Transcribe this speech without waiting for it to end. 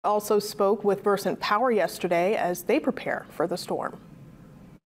Also spoke with Versant Power yesterday as they prepare for the storm.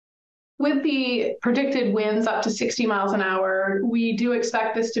 With the predicted winds up to 60 miles an hour, we do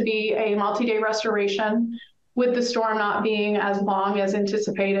expect this to be a multi-day restoration. With the storm not being as long as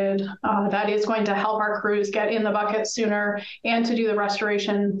anticipated, that is going to help our crews get in the bucket sooner and to do the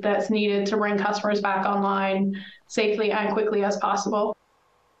restoration that's needed to bring customers back online safely and quickly as possible.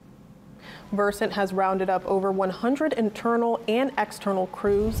 Versant has rounded up over 100 internal and external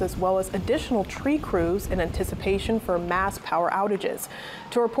crews, as well as additional tree crews in anticipation for mass power outages.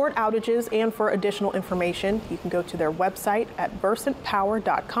 To report outages and for additional information, you can go to their website at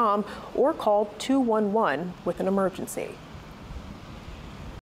versantpower.com or call 211 with an emergency.